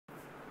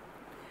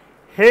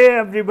Hey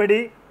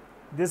everybody,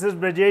 this is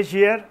Brajesh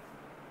here.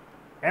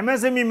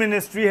 MSME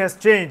Ministry has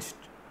changed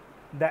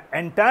the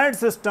entire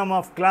system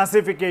of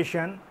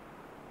classification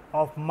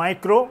of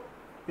micro,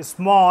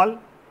 small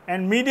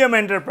and medium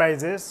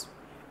enterprises,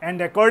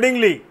 and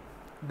accordingly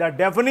the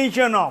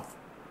definition of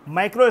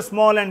micro,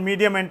 small and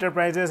medium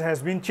enterprises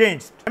has been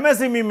changed.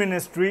 MSME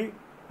Ministry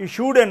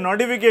issued a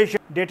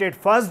notification dated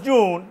 1st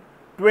June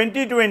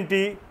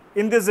 2020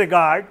 in this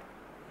regard,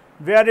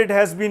 where it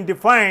has been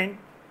defined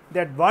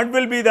that what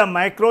will be the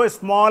micro,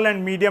 small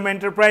and medium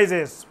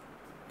enterprises.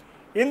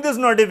 In this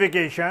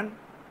notification,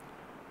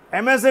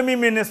 MSME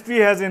Ministry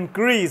has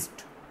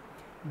increased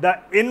the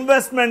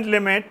investment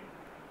limit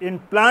in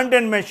plant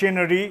and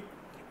machinery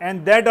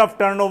and that of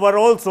turnover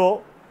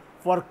also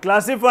for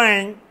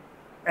classifying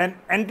an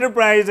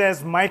enterprise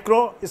as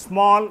micro,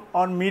 small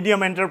or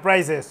medium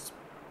enterprises.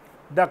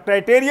 The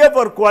criteria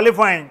for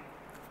qualifying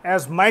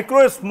as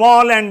micro,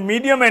 small and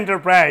medium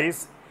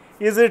enterprise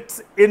is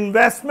its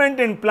investment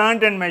in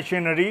plant and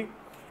machinery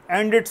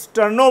and its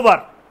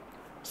turnover.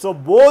 So,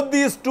 both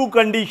these two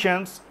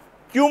conditions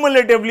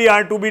cumulatively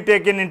are to be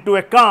taken into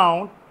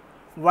account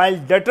while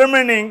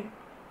determining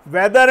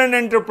whether an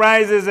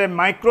enterprise is a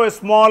micro,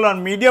 small or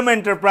medium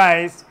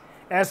enterprise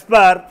as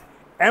per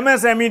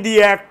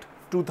MSME Act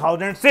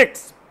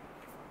 2006.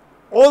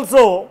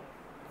 Also,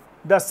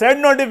 the said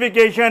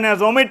notification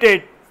has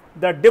omitted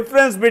the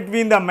difference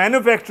between the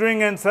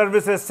manufacturing and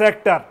services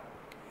sector.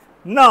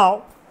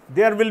 Now,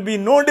 there will be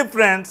no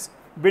difference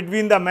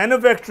between the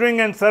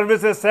manufacturing and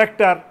services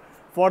sector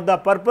for the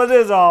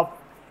purposes of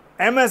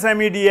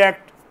MSME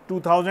Act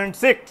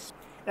 2006.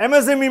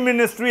 MSME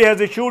Ministry has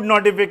issued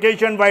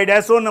notification by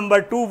SO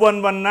number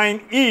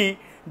 2119E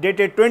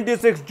dated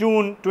 26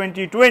 June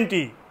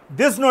 2020.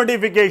 This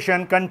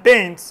notification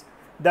contains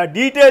the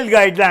detailed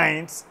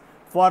guidelines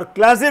for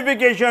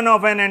classification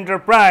of an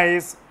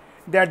enterprise,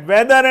 that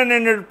whether an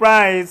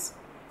enterprise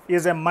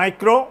is a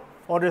micro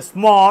or a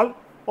small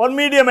or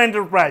medium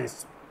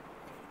enterprise.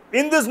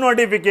 In this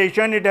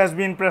notification, it has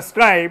been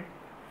prescribed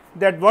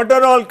that what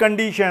are all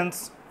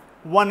conditions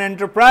one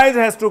enterprise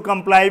has to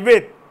comply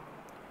with,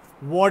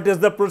 what is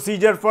the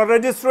procedure for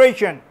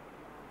registration,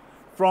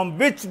 from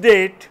which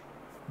date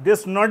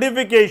this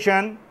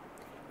notification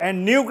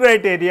and new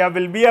criteria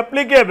will be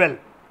applicable.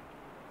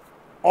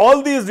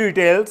 All these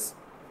details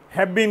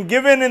have been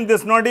given in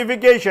this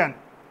notification.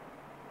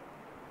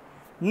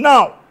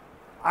 Now,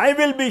 I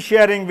will be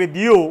sharing with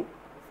you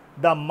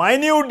the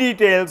minute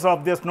details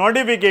of this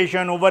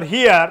notification over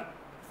here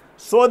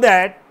so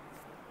that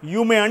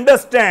you may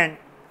understand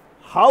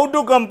how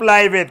to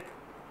comply with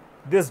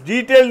this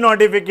detailed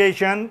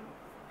notification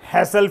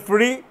hassle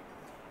free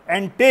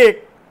and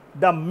take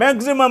the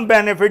maximum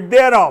benefit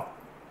thereof.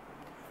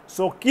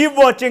 So, keep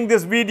watching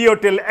this video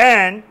till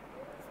end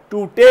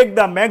to take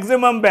the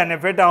maximum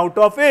benefit out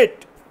of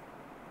it.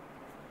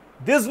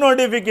 This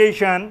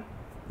notification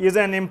is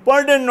an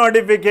important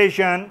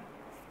notification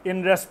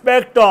in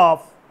respect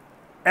of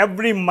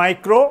every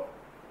micro,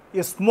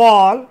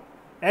 small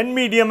and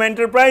medium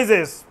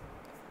enterprises.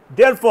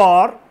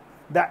 Therefore,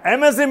 the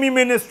MSME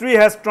Ministry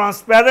has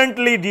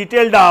transparently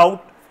detailed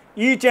out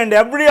each and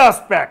every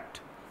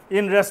aspect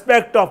in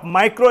respect of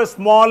micro,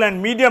 small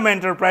and medium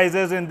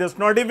enterprises in this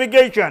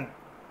notification.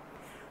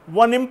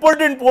 One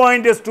important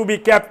point is to be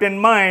kept in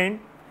mind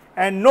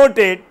and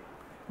noted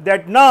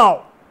that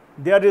now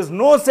there is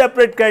no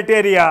separate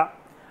criteria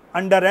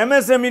under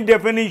MSME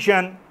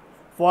definition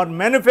for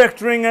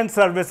manufacturing and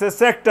services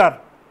sector,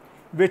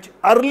 which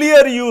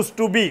earlier used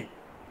to be.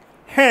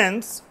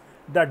 Hence,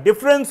 the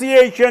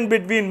differentiation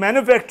between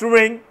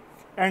manufacturing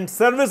and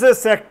services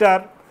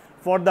sector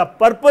for the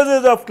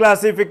purposes of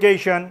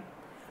classification,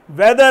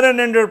 whether an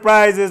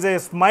enterprise is a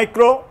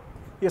micro,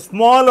 a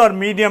small or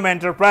medium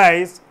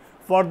enterprise,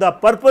 for the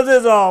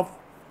purposes of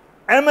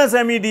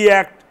MSME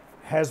Act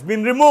has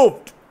been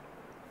removed.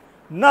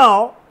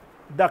 Now,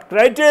 the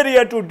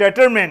criteria to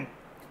determine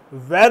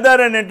whether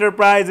an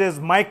enterprise is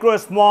micro,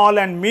 small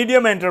and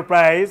medium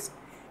enterprise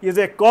is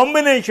a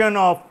combination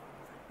of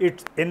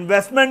its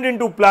investment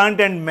into plant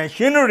and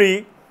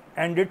machinery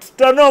and its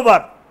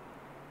turnover.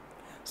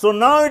 So,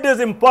 now it is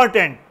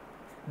important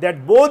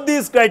that both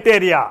these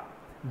criteria,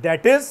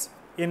 that is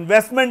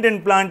investment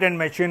in plant and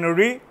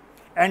machinery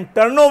and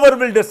turnover,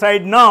 will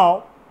decide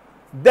now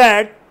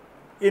that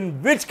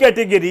in which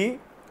category,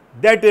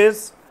 that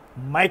is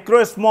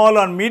micro, small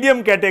or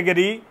medium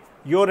category,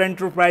 your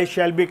enterprise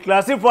shall be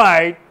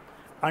classified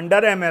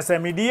under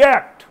MSME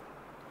Act.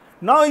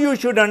 Now, you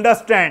should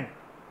understand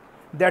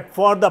that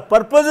for the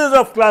purposes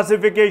of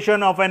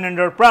classification of an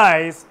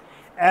enterprise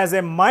as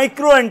a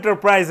micro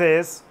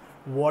enterprises,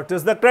 what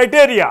is the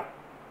criteria?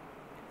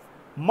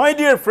 My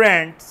dear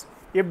friends,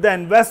 if the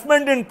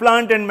investment in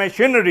plant and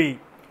machinery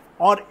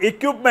or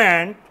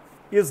equipment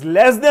is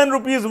less than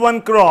rupees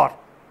 1 crore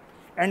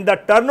and the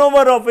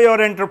turnover of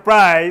your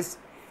enterprise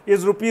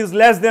is rupees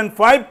less than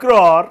 5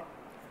 crore,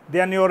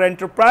 then your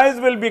enterprise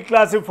will be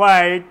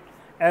classified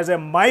as a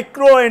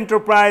micro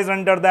enterprise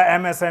under the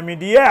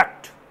MSME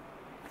Act.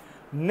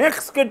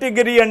 Next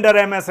category under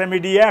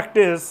MSME Act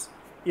is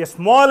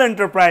small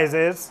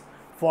enterprises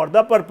for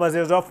the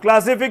purposes of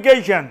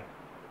classification.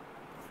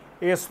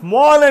 A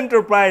small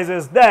enterprise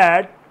is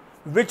that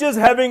which is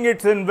having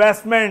its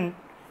investment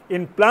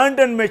in plant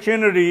and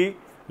machinery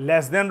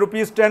less than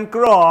rupees 10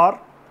 crore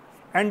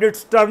and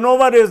its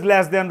turnover is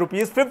less than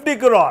rupees 50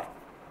 crore.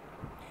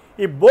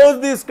 If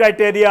both these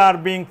criteria are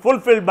being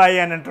fulfilled by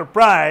an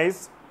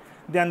enterprise,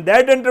 then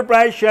that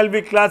enterprise shall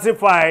be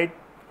classified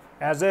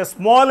as a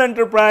small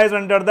enterprise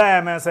under the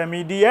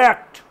MSME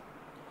Act.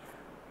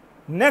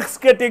 Next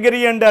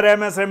category under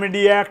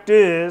MSME Act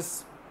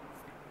is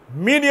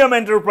medium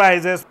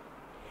enterprises.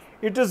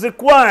 It is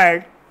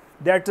required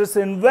that its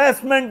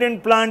investment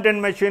in plant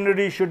and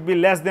machinery should be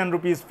less than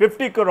rupees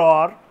 50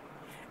 crore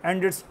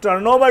and its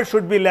turnover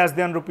should be less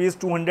than rupees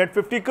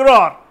 250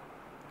 crore.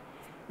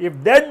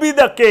 If that be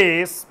the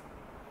case,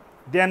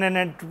 then an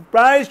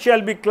enterprise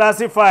shall be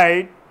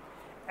classified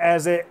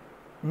as a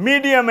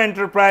medium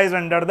enterprise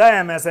under the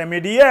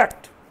MSME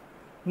Act.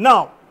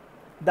 Now,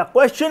 the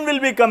question will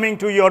be coming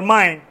to your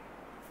mind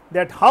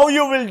that how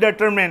you will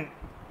determine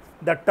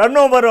the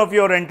turnover of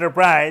your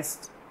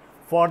enterprise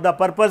for the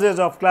purposes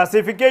of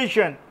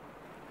classification.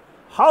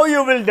 How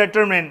you will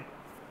determine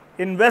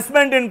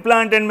investment in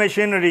plant and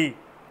machinery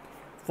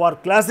for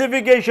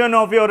classification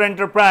of your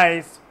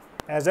enterprise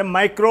as a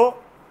micro,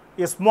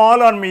 a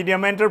small or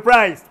medium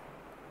enterprise.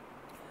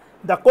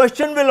 The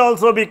question will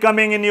also be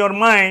coming in your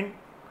mind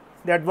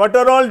that what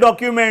are all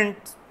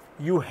documents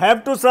you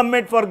have to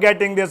submit for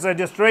getting this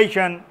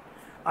registration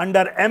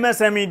under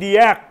MSME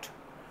Act,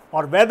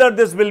 or whether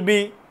this will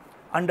be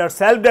under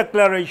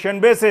self-declaration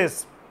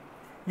basis.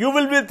 You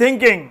will be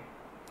thinking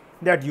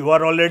that you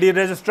are already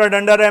registered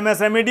under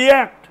MSME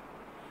Act,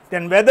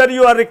 then whether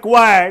you are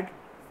required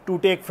to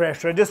take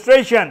fresh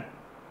registration,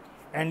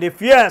 and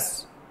if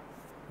yes,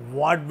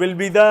 what will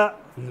be the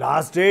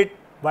last date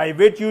by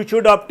which you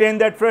should obtain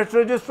that fresh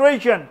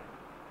registration.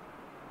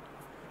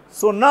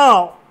 So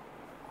now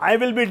I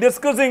will be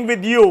discussing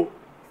with you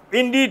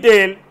in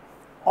detail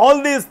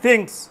all these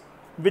things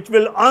which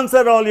will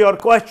answer all your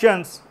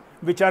questions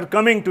which are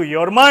coming to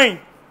your mind.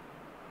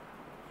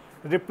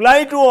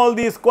 Reply to all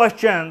these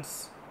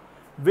questions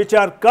which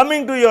are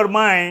coming to your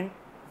mind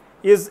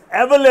is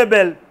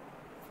available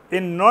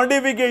in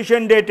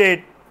notification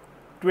dated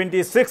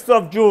 26th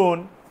of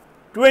June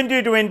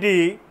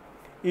 2020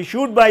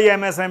 issued by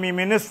MSME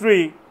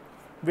Ministry,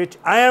 which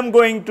I am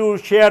going to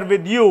share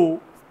with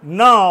you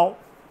now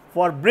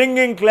for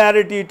bringing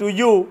clarity to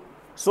you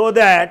so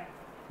that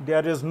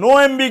there is no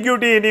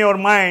ambiguity in your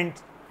mind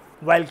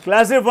while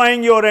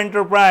classifying your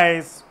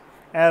enterprise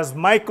as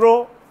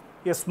micro,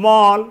 a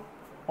small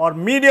or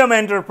medium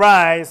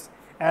enterprise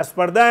as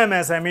per the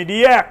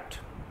MSME Act.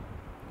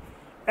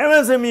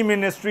 MSME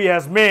Ministry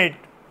has made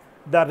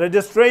the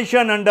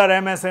registration under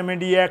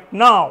MSME Act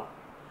now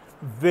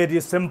very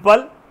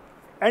simple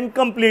and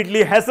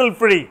completely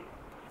hassle-free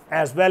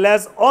as well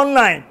as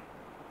online.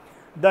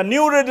 The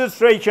new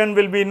registration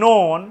will be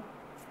known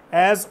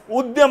as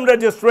UDYAM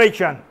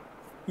registration.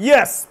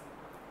 Yes,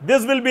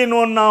 this will be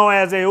known now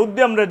as a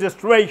UDYAM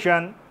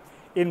registration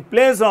in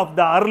place of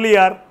the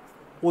earlier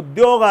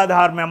Udyog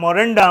Aadhaar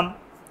memorandum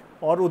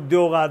or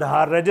Udyog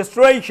Aadhaar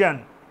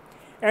registration,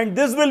 and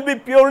this will be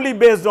purely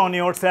based on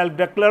your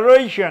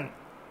self-declaration.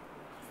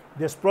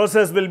 This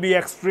process will be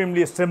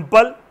extremely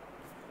simple,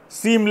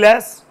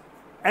 seamless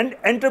and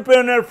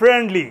entrepreneur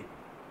friendly.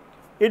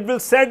 It will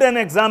set an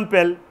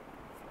example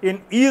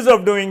in ease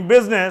of doing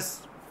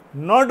business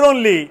not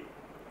only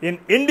in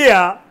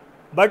India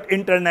but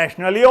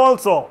internationally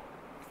also.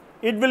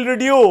 It will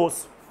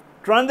reduce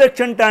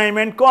transaction time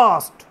and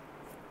cost.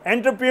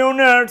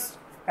 Entrepreneurs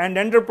and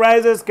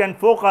enterprises can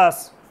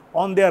focus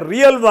on their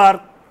real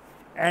work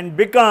and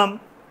become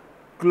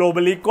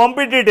globally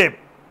competitive.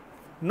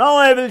 Now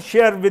I will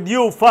share with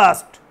you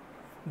first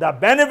the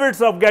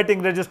benefits of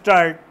getting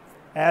registered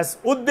as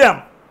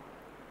UDYAM.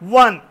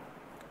 1.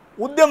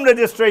 UDYAM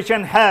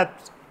registration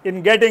helps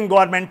in getting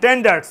government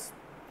tenders.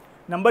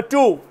 Number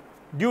 2.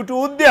 Due to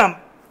UDYAM,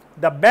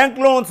 the bank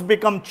loans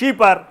become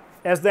cheaper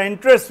as the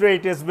interest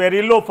rate is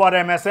very low for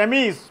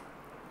MSMEs.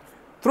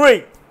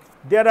 3.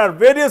 There are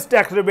various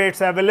tax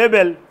rebates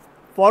available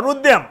for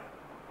UDYAM.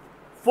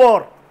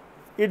 4.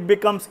 It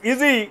becomes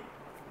easy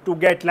to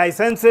get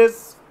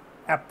licenses,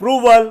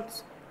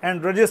 approvals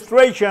and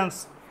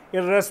registrations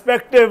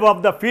irrespective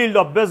of the field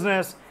of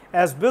business,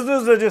 as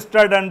business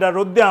registered under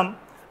UDYAM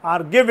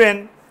are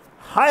given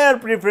higher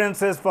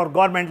preferences for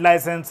government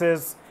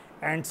licenses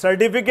and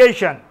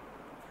certification.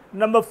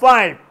 Number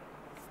 5.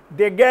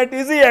 They get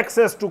easy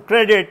access to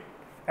credit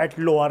at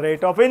lower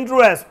rate of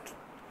interest.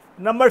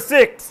 Number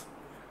 6.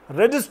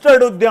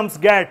 Registered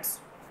UDYAMs gets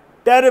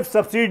tariff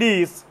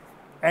subsidies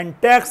and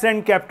tax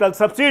and capital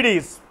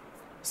subsidies.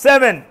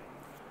 7.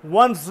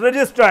 Once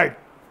registered,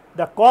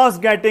 the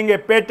cost getting a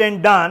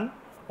patent done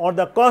or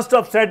the cost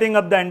of setting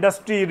up the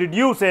industry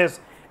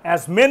reduces,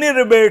 as many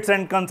rebates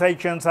and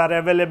concessions are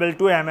available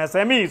to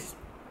MSMEs.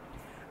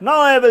 Now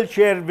I will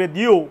share with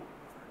you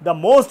the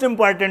most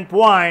important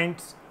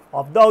points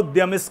of the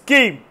UDYAM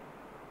scheme.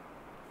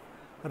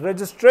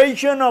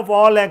 registration of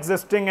all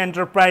existing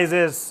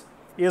enterprises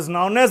is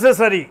now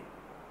necessary.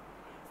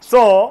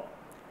 So,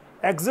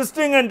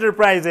 existing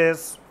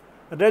enterprises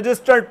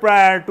registered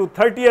prior to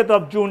 30th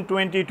of June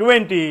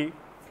 2020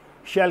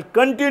 shall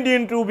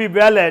continue to be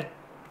valid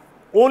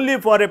only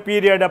for a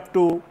period up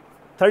to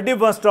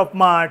 31st of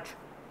March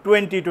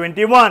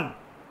 2021.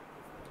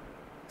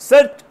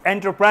 Such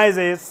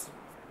enterprises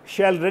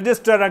shall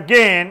register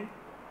again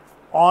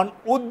on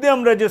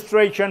UDYAM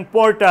registration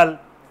portal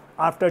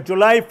after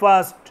July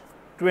 1st,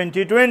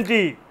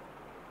 2020.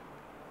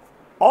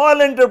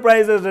 All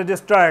enterprises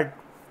registered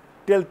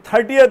till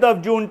 30th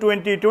of June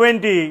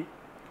 2020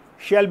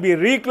 shall be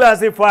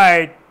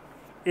reclassified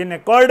in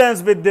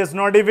accordance with this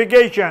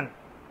notification.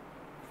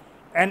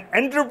 An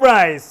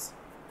enterprise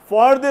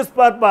for this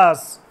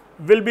purpose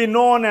will be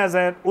known as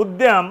an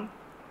UDYAM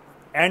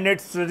and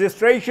its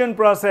registration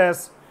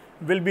process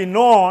will be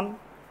known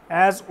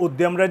as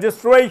UDYAM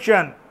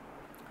registration.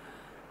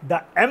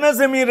 The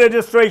MSME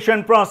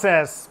registration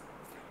process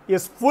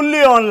is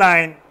fully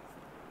online,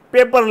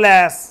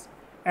 paperless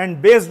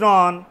and based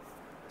on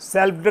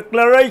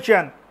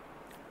self-declaration.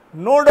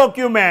 No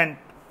document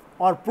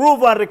or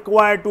proof are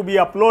required to be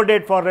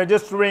uploaded for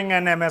registering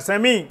an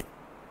MSME.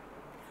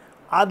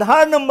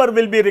 Aadhaar number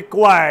will be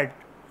required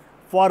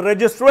for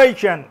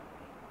registration.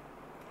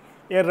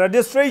 A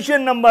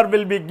registration number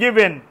will be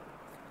given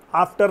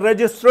after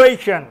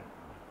registration.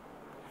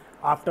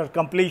 After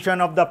completion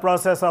of the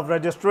process of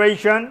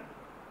registration,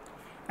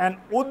 an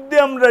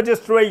UDYAM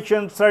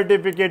registration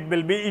certificate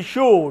will be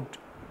issued.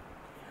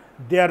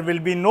 There will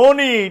be no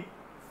need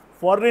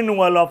for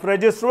renewal of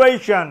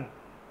registration.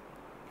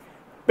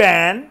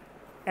 PAN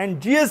and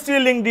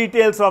GST link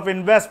details of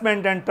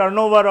investment and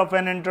turnover of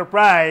an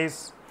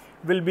enterprise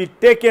will be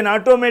taken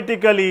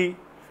automatically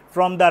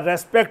from the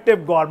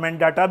respective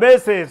government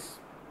databases.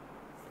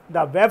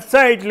 The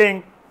website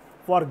link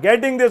for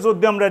getting this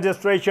UDYAM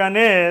registration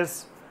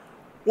is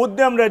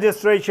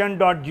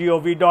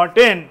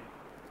udyamregistration.gov.in.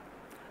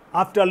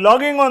 After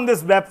logging on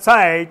this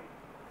website,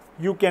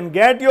 you can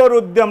get your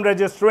UDYAM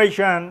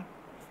registration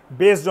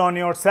based on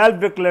your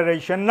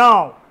self-declaration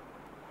now.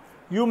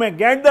 You may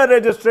get the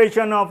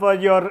registration of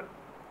your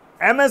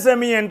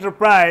MSME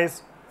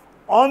enterprise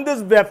on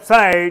this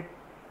website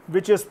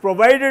which is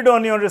provided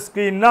on your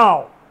screen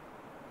now.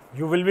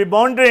 You will be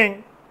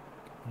wondering,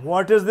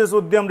 what is this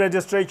UDYAM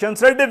registration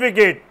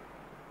certificate?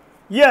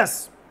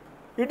 Yes,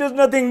 it is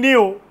nothing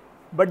new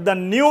but the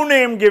new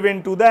name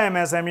given to the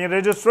MSME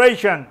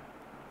registration.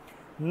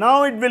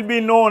 Now it will be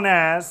known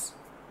as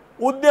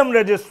UDYAM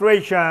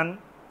registration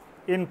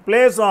in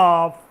place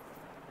of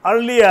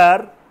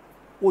earlier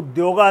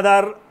Udyog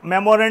Aadhaar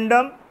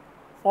memorandum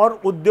or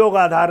Udyog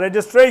Aadhaar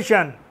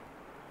registration.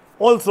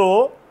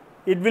 Also,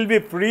 it will be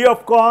free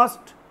of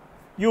cost.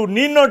 You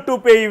need not to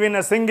pay even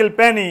a single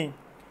penny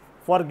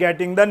for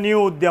getting the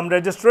new UDYAM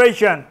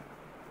registration.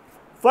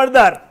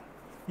 Further,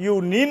 you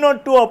need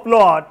not to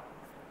upload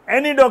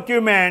any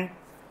document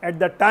at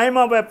the time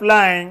of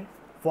applying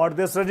for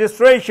this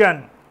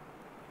registration.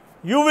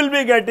 You will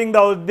be getting the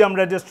UDYAM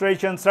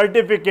registration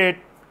certificate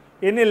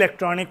in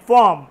electronic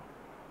form.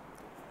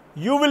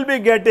 You will be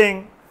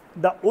getting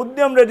the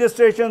UDYAM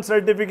registration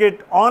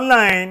certificate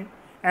online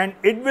and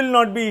it will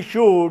not be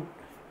issued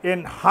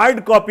in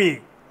hard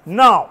copy.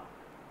 Now,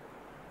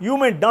 you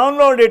may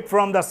download it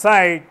from the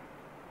site.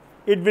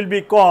 It will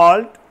be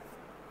called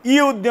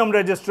e-UDYAM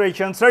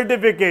registration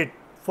certificate.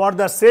 For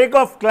the sake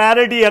of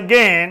clarity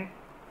again,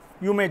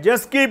 you may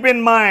just keep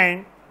in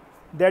mind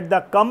that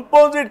the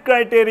composite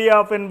criteria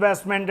of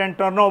investment and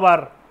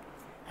turnover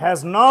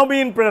has now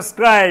been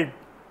prescribed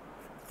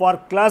for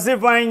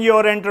classifying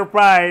your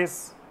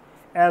enterprise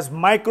as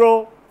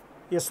micro,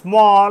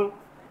 small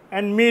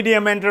and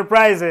medium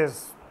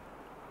enterprises.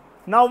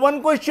 Now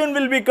one question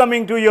will be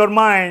coming to your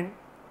mind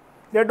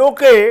that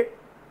okay,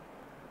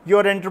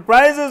 your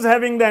enterprise is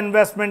having the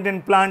investment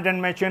in plant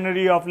and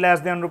machinery of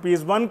less than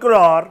rupees 1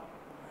 crore,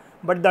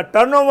 but the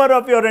turnover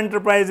of your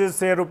enterprise is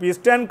say rupees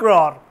 10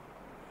 crore.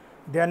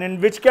 Then in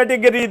which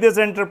category this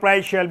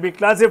enterprise shall be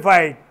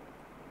classified?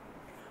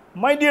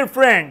 My dear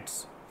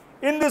friends,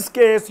 in this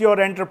case your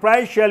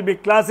enterprise shall be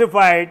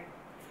classified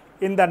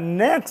in the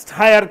next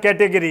higher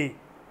category,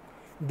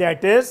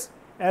 that is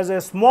as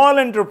a small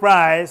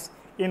enterprise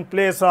in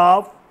place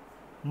of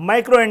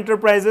micro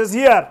enterprises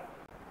here.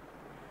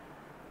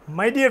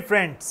 My dear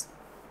friends,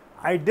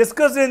 I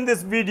discussed in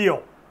this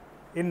video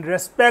in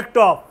respect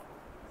of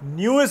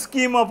new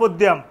scheme of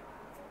UDYAM,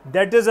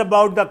 that is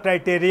about the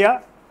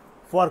criteria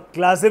for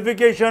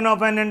classification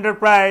of an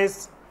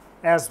enterprise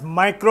as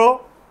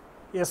micro,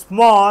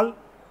 small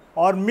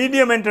or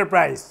medium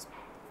enterprise.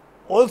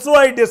 Also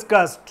I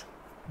discussed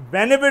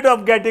benefit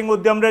of getting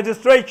UDYAM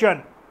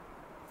registration.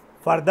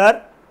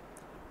 Further,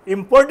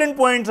 important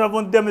points of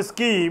UDYAM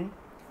scheme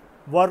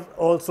were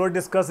also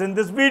discussed in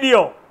this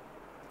video.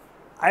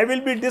 I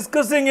will be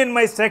discussing in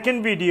my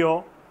second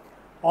video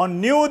on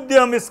new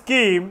UDYAM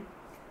scheme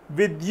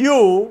with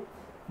you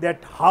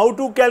that how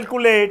to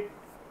calculate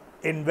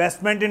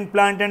investment in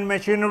plant and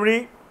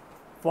machinery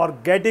for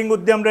getting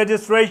UDYAM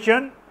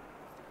registration,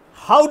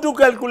 How to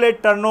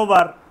calculate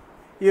turnover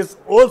is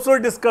also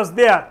discussed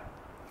there.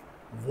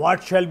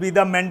 What shall be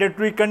the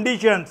mandatory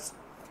conditions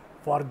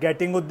for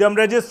getting Udyam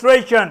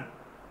registration?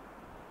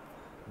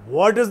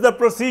 What is the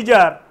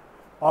procedure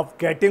of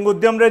getting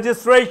Udyam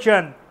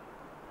registration?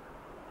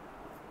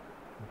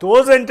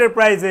 Those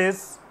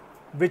enterprises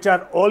which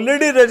are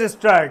already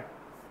registered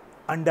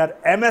under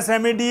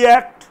MSME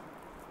Act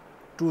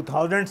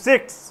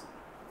 2006,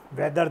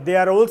 whether they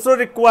are also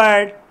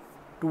required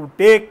to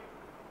take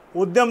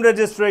Udyam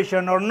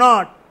registration or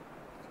not,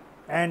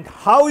 and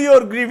how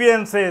your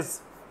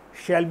grievances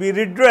shall be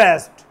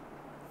redressed,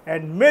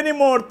 and many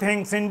more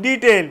things in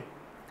detail.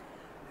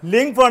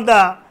 Link for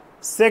the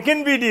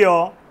second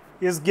video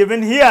is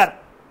given here.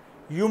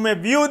 You may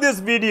view this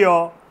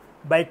video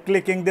by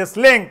clicking this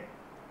link.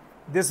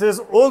 This is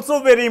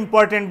also very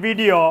important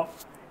video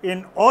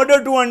in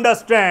order to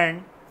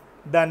understand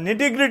the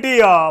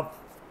nitty-gritty of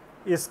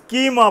a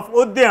scheme of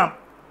Udyam.